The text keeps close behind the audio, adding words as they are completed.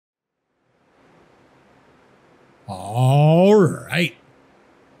All right.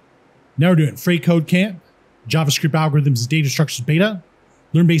 Now we're doing freeCodeCamp, JavaScript algorithms and data structures beta.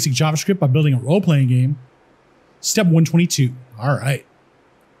 Learn basic JavaScript by building a role-playing game. Step 122. All right.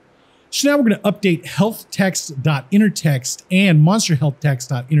 So now we're going to update healthText.innerText and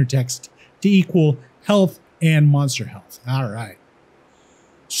monsterHealthText.innerText to equal health and monster health. All right.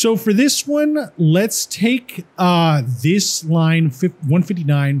 So for this one, let's take this line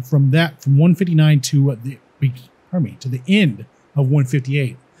 159 from 159 to the end of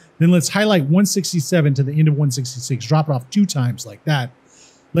 158. Then let's highlight 167 to the end of 166. Drop it off 2 times like that.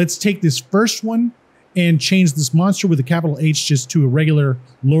 Let's take this first one and change this monster with a capital H just to a regular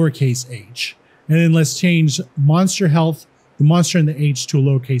lowercase h. And then let's change monster health, the monster and the H to a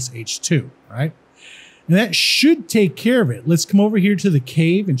lowercase h2, all right? And that should take care of it. Let's come over here to the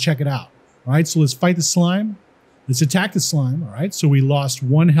cave and check it out. All right, so let's fight the slime. Let's attack the slime, all right? So we lost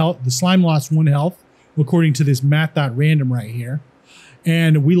 1 health. The slime lost 1 health, according to this math.random right here.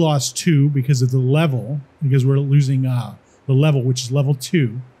 And we lost 2 because of the level, because we're losing the level, which is level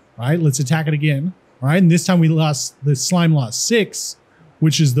 2. All right, let's attack it again. All right, and this time the slime lost 6,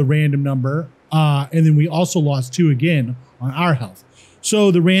 which is the random number. And then we also lost 2 again on our health. So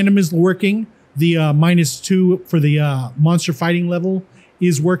the random is working. The -2 for the monster fighting level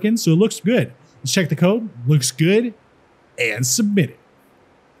is working. So it looks good. Let's check the code. Looks good. And submit it.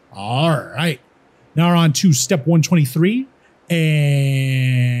 All right. Now we're on to step 123.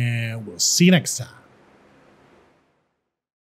 And we'll see you next time.